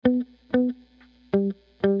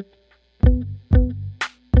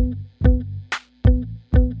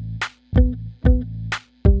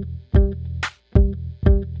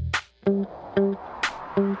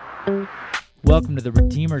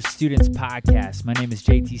Redeemer Students Podcast. My name is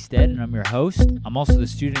JT Stead, and I'm your host. I'm also the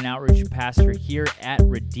student outreach pastor here at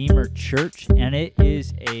Redeemer Church, and it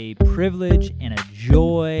is a privilege and a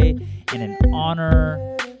joy and an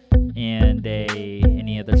honor and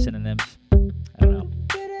any other synonyms? I don't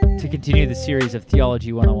know. To continue the series of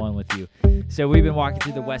Theology 101 with you. So we've been walking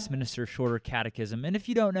through the Westminster Shorter Catechism, and if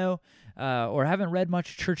you don't know or haven't read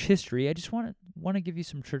much church history, I just want to give you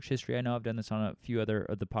some church history. I know I've done this on a few other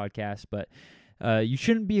of the podcasts, but you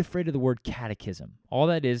shouldn't be afraid of the word catechism. All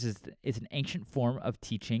that is it's an ancient form of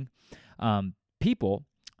teaching people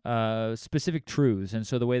specific truths. And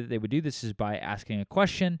so the way that they would do this is by asking a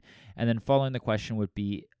question, and then following the question would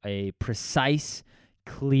be a precise,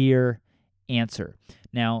 clear answer.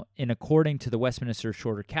 Now, according to the Westminster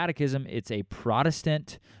Shorter Catechism, it's a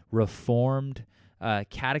Protestant Reformed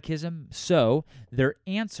catechism, so their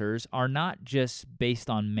answers are not just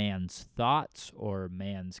based on man's thoughts or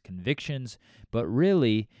man's convictions, but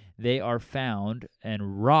really they are found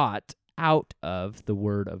and wrought out of the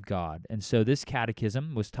Word of God. And so this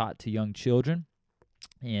catechism was taught to young children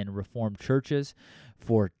in Reformed churches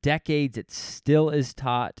for decades. It still is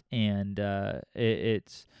taught, and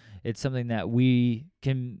it's something that we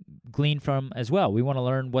can glean from as well. We want to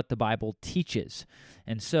learn what the Bible teaches.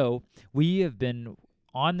 And so we have been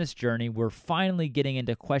on this journey. We're finally getting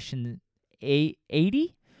into question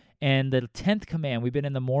 80 and the 10th command. We've been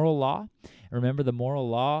in the moral law. Remember, the moral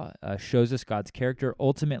law shows us God's character.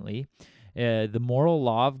 Ultimately, the moral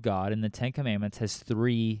law of God in the 10 commandments has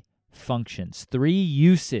three functions, three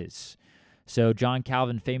uses. So John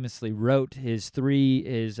Calvin famously wrote his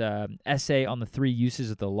essay on the three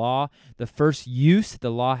uses of the law. The first use the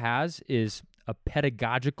law has is a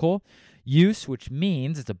pedagogical use, which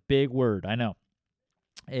means, it's a big word, I know.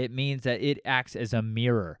 It means that it acts as a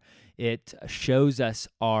mirror. It shows us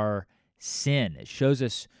our sin. It shows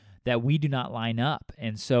us that we do not line up.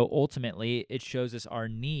 And so ultimately, it shows us our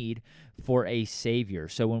need for a Savior.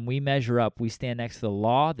 So when we measure up, we stand next to the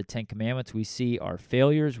law, the 10 Commandments, we see our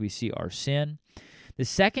failures, we see our sin. The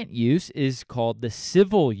second use is called the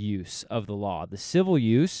civil use of the law. The civil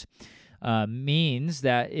use means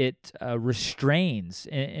that it restrains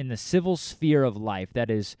in the civil sphere of life,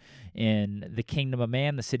 that is in the kingdom of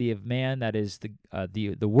man, the city of man, that is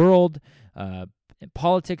the world,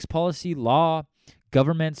 politics, policy, law,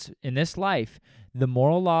 governments in this life. The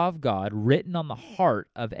moral law of God written on the heart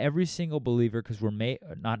of every single believer, because we're made,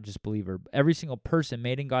 not just believer, every single person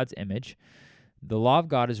made in God's image. The law of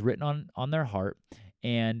God is written on their heart,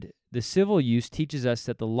 and the civil use teaches us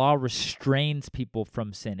that the law restrains people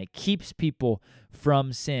from sin. It keeps people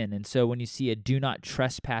from sin. And so when you see a do not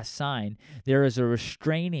trespass sign, there is a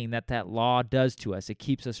restraining that law does to us. It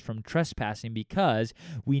keeps us from trespassing because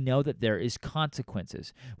we know that there is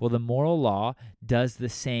consequences. Well, the moral law does the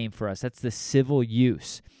same for us. That's the civil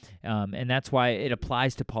use. And that's why it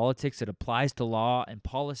applies to politics. It applies to law and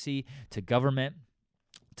policy, to government,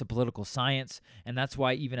 to political science, and that's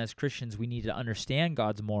why even as Christians we need to understand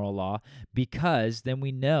God's moral law, because then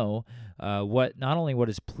we know not only what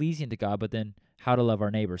is pleasing to God, but then how to love our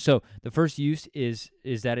neighbor. So the first use is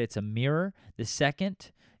that it's a mirror. The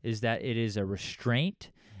second is that it is a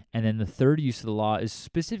restraint, and then the third use of the law is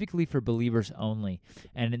specifically for believers only,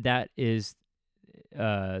 and that is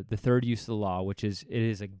the third use of the law, which is it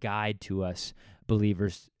is a guide to us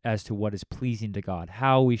believers as to what is pleasing to God,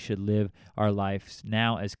 how we should live our lives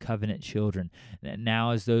now as covenant children,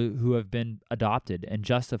 now as those who have been adopted and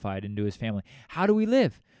justified into his family. How do we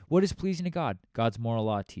live? What is pleasing to God? God's moral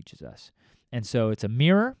law teaches us. And so it's a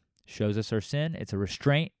mirror, shows us our sin. It's a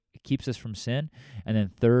restraint, it keeps us from sin. And then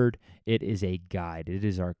third, it is a guide. It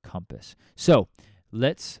is our compass. So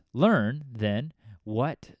let's learn then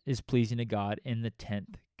what is pleasing to God in the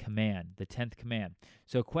 10th command, the 10th command.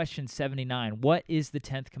 So question 79, what is the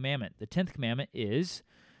 10th commandment? The 10th commandment is,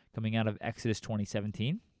 coming out of Exodus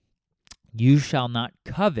 20:17, you shall not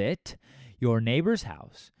covet your neighbor's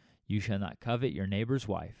house. You shall not covet your neighbor's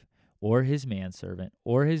wife, or his manservant,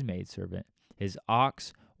 or his maidservant, his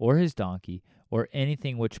ox, or his donkey, or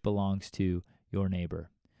anything which belongs to your neighbor.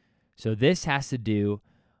 So this has to do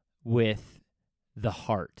with the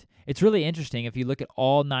heart. It's really interesting if you look at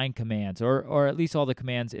all 9 commands, or at least all the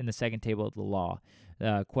commands in the second table of the law,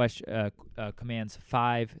 commands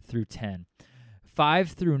 5 through 10. 5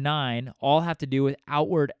 through 9 all have to do with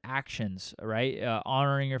outward actions, right?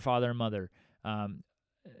 Honoring your father and mother.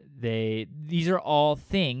 These are all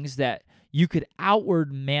things that you could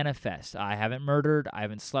outward manifest. I haven't murdered. I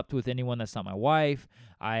haven't slept with anyone that's not my wife.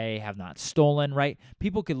 I have not stolen, right?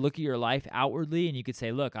 People could look at your life outwardly and you could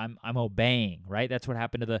say, look, I'm obeying, right? That's what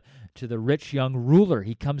happened to the rich young ruler.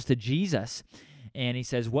 He comes to Jesus And he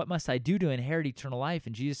says, what must I do to inherit eternal life?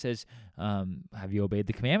 And Jesus says, have you obeyed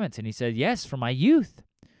the commandments? And he said, yes, from my youth.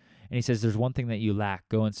 And he says, there's one thing that you lack.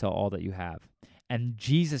 Go and sell all that you have. And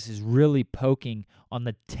Jesus is really poking on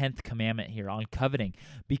the 10th commandment here, on coveting,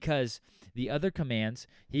 because the other commands,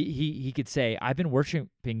 he could say, I've been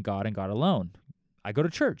worshiping God and God alone. I go to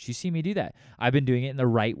church. You see me do that. I've been doing it in the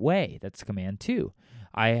right way. That's command 2.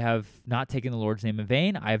 I have not taken the Lord's name in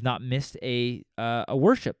vain. I have not missed a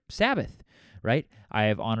worship Sabbath, right? I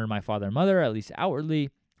have honored my father and mother, at least outwardly.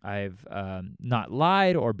 I've not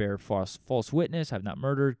lied or bear false witness. I've not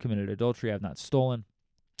murdered, committed adultery. I've not stolen.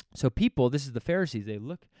 So people, this is the Pharisees, they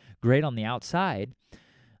look great on the outside,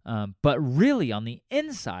 but really on the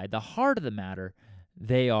inside, the heart of the matter,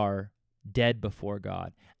 they are dead before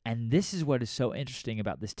God. And this is what is so interesting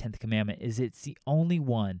about this 10th commandment, is it's the only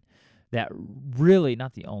one that really,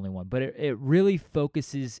 not the only one, but it really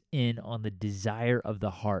focuses in on the desire of the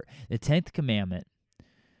heart. The 10th commandment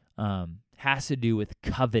has to do with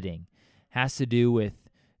coveting, has to do with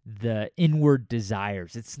the inward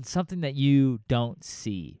desires. It's something that you don't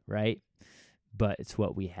see, right? But it's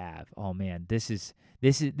what we have. Oh man, this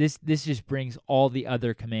just brings all the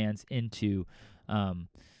other commands into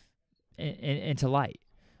light.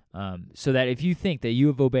 So that if you think that you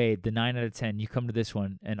have obeyed the 9 out of 10, you come to this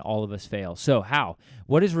one and all of us fail. So how?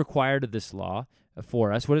 What is required of this law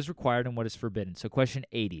for us? What is required and what is forbidden? So question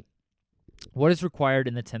 80. What is required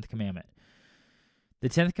in the 10th commandment? The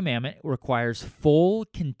 10th commandment requires full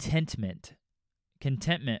contentment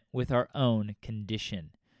with our own condition,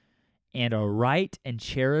 and a right and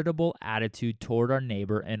charitable attitude toward our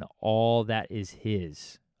neighbor and all that is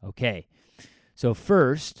his. Okay, so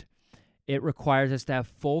first, it requires us to have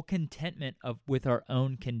full contentment with our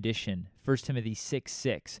own condition. 1 Timothy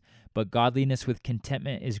 6:6. But godliness with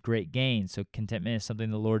contentment is great gain. So contentment is something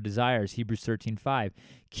the Lord desires. Hebrews 13:5.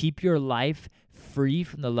 Keep your life free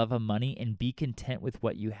from the love of money and be content with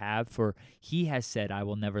what you have, for he has said, I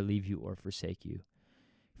will never leave you or forsake you.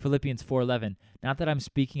 Philippians 4:11. Not that I'm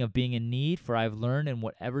speaking of being in need, for I have learned in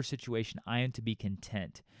whatever situation I am to be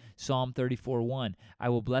content. Psalm 34:1. I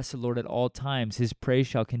will bless the Lord at all times. His praise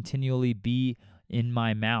shall continually be in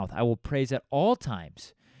my mouth. I will praise at all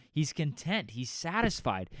times. He's content. He's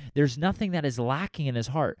satisfied. There's nothing that is lacking in his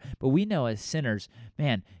heart. But we know as sinners,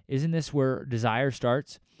 man, isn't this where desire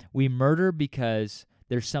starts? We murder because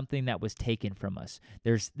there's something that was taken from us.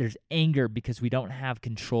 There's anger because we don't have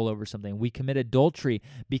control over something. We commit adultery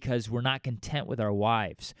because we're not content with our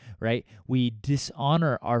wives, right? We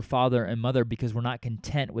dishonor our father and mother because we're not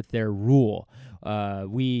content with their rule.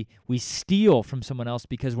 We steal from someone else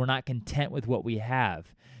because we're not content with what we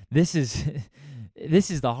have. This is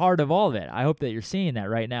the heart of all of it. I hope that you're seeing that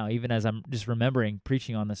right now, even as I'm just remembering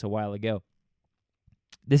preaching on this a while ago.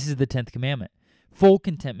 This is the 10th commandment. Full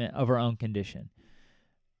contentment of our own condition.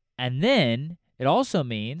 And then it also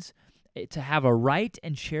means to have a right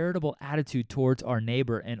and charitable attitude towards our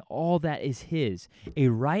neighbor and all that is his. A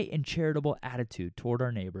right and charitable attitude toward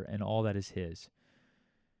our neighbor and all that is his.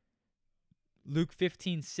 Luke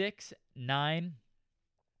 15:6, 9,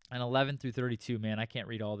 and 11 through 32. Man, I can't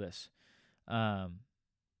read all this. Let's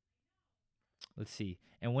see.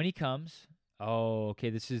 And when he comes... Oh,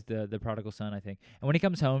 okay, this is the prodigal son, I think. And when he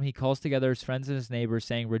comes home, he calls together his friends and his neighbors,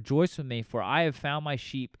 saying, Rejoice with me, for I have found my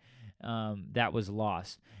sheep that was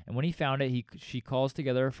lost. And when he found it, she calls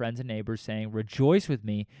together her friends and neighbors, saying, Rejoice with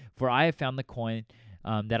me, for I have found the coin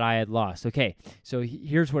that I had lost. Okay, so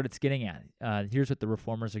here's what it's getting at. Here's what the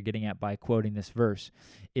reformers are getting at by quoting this verse,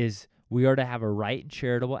 is we are to have a right and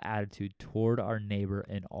charitable attitude toward our neighbor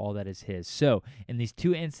and all that is his. So in these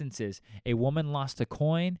two instances, a woman lost a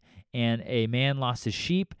coin and a man lost his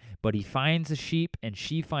sheep, but he finds the sheep and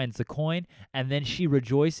she finds the coin, and then she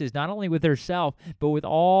rejoices not only with herself, but with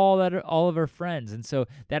all of her friends. And so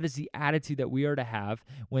that is the attitude that we are to have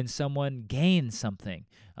when someone gains something.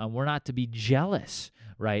 We're not to be jealous,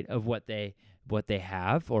 right, of what they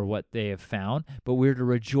have or what they have found, but we're to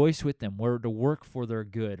rejoice with them. We're to work for their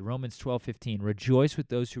good. Romans 12:15, rejoice with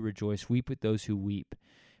those who rejoice, weep with those who weep.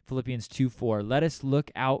 Philippians 2:4, let us look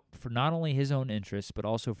out for not only his own interests, but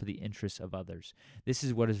also for the interests of others. This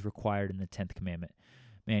is what is required in the 10th commandment.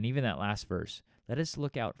 Man, even that last verse, let us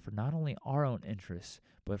look out for not only our own interests,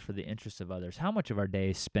 but for the interests of others. How much of our day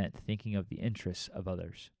is spent thinking of the interests of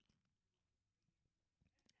others?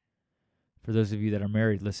 For those of you that are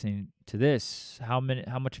married listening to this, how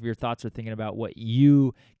much of your thoughts are thinking about what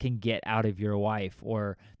you can get out of your wife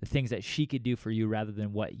or the things that she could do for you rather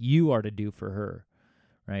than what you are to do for her,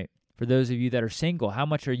 right? For those of you that are single, how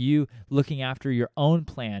much are you looking after your own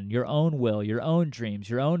plan, your own will, your own dreams,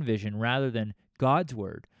 your own vision rather than God's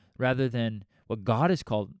word, rather than what God has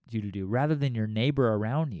called you to do, rather than your neighbor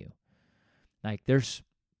around you. Like there's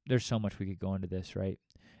so much we could go into this, right?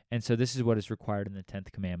 And so this is what is required in the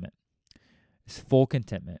 10th commandment. It's full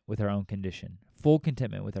contentment with our own condition, full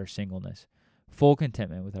contentment with our singleness, full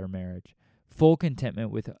contentment with our marriage, full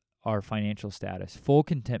contentment with our financial status, full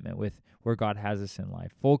contentment with where God has us in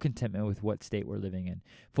life, full contentment with what state we're living in,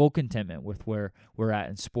 full contentment with where we're at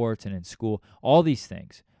in sports and in school, all these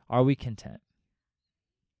things. Are we content?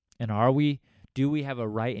 And do we have a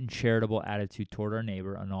right and charitable attitude toward our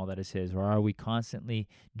neighbor and all that is his? Or are we constantly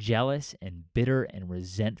jealous and bitter and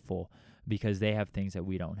resentful because they have things that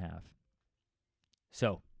we don't have?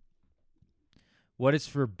 So, what is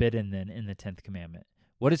forbidden then in the 10th commandment?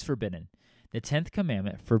 What is forbidden? The 10th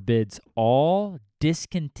commandment forbids all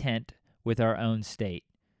discontent with our own state.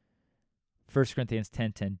 1 Corinthians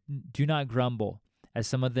 10:10, do not grumble, as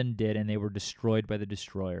some of them did, and they were destroyed by the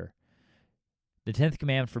destroyer. The 10th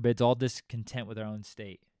commandment forbids all discontent with our own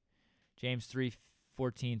state. James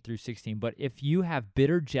 3:14 through 16, but if you have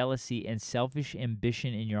bitter jealousy and selfish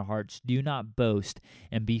ambition in your hearts, do not boast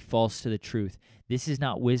and be false to the truth. This is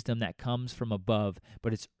not wisdom that comes from above,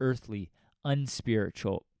 but it's earthly,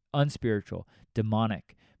 unspiritual,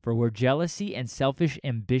 demonic. For where jealousy and selfish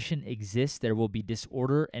ambition exist, there will be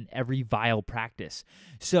disorder and every vile practice.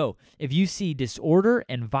 So, if you see disorder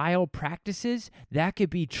and vile practices, that could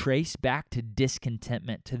be traced back to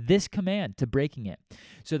discontentment, to this command, to breaking it.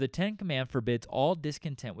 So, the 10th command forbids all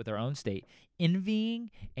discontent with our own state, envying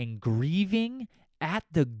and grieving at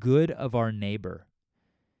the good of our neighbor.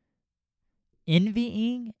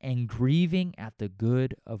 Envying and grieving at the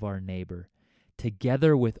good of our neighbor,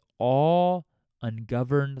 together with all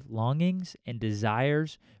ungoverned longings and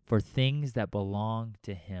desires for things that belong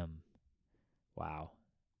to him. Wow.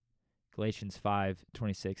 Galatians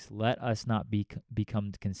 5:26, let us not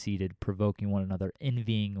become conceited, provoking one another,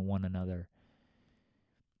 envying one another.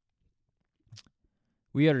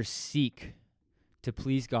 We are to seek to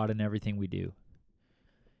please God in everything we do.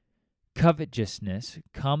 Covetousness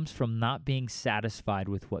comes from not being satisfied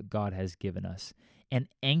with what God has given us and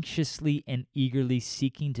anxiously and eagerly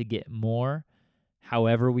seeking to get more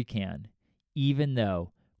however we can, even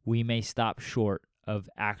though we may stop short of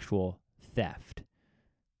actual theft.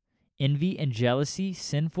 Envy and jealousy,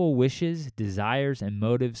 sinful wishes, desires, and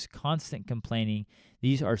motives, constant complaining,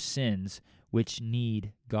 these are sins which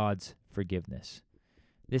need God's forgiveness.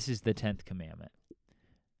 This is the 10th commandment.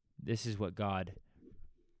 This is what God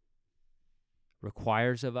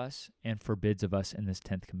requires of us and forbids of us in this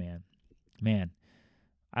 10th command. Man,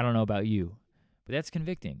 I don't know about you, but that's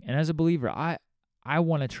convicting. And as a believer, I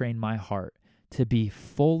want to train my heart to be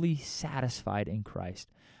fully satisfied in Christ.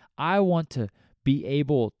 I want to be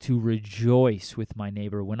able to rejoice with my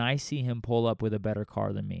neighbor when I see him pull up with a better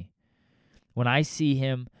car than me, when I see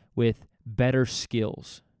him with better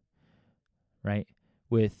skills, right?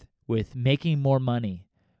 With making more money,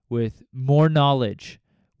 with more knowledge,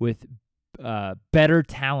 with better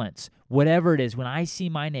talents, whatever it is. When I see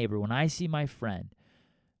my neighbor, when I see my friend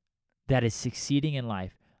that is succeeding in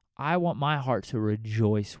life, I want my heart to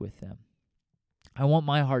rejoice with them. I want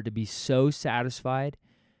my heart to be so satisfied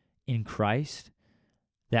in Christ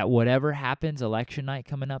that whatever happens, election night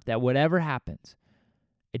coming up, that whatever happens,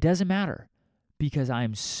 it doesn't matter because I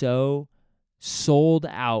am so sold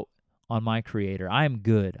out on my Creator. I am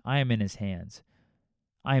good. I am in His hands.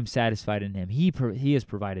 I am satisfied in Him. He has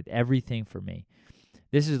provided everything for me.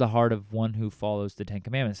 This is the heart of one who follows the 10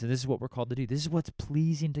 Commandments. And this is what we're called to do. This is what's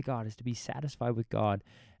pleasing to God, is to be satisfied with God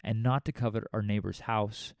and not to covet our neighbor's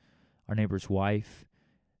house, our neighbor's wife,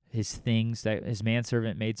 his things, that his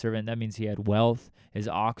manservant, maidservant. That means he had wealth, his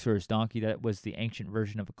ox or his donkey. That was the ancient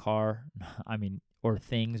version of a car. Or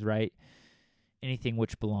things, right? Anything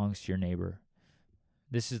which belongs to your neighbor.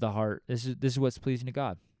 This is the heart. This is what's pleasing to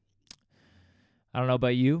God. I don't know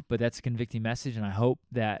about you, but that's a convicting message, and I hope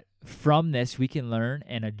that from this we can learn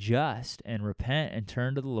and adjust and repent and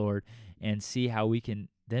turn to the Lord and see how we can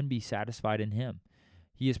then be satisfied in Him.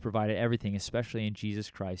 He has provided everything, especially in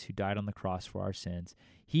Jesus Christ, who died on the cross for our sins.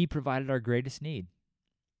 He provided our greatest need,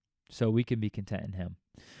 so we can be content in Him.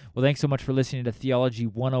 Well, thanks so much for listening to Theology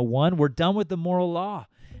 101. We're done with the moral law.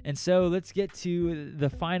 And so let's get to the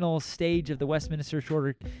final stage of the Westminster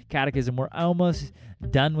Shorter Catechism. We're almost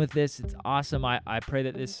done with this. It's awesome. I pray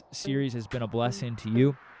that this series has been a blessing to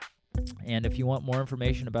you. And if you want more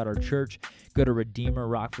information about our church, go to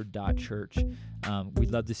redeemerrockford.church.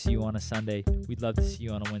 We'd love to see you on a Sunday. We'd love to see you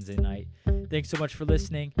on a Wednesday night. Thanks so much for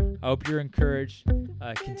listening. I hope you're encouraged.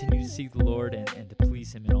 Continue to seek the Lord and to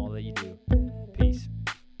please Him in all that you do.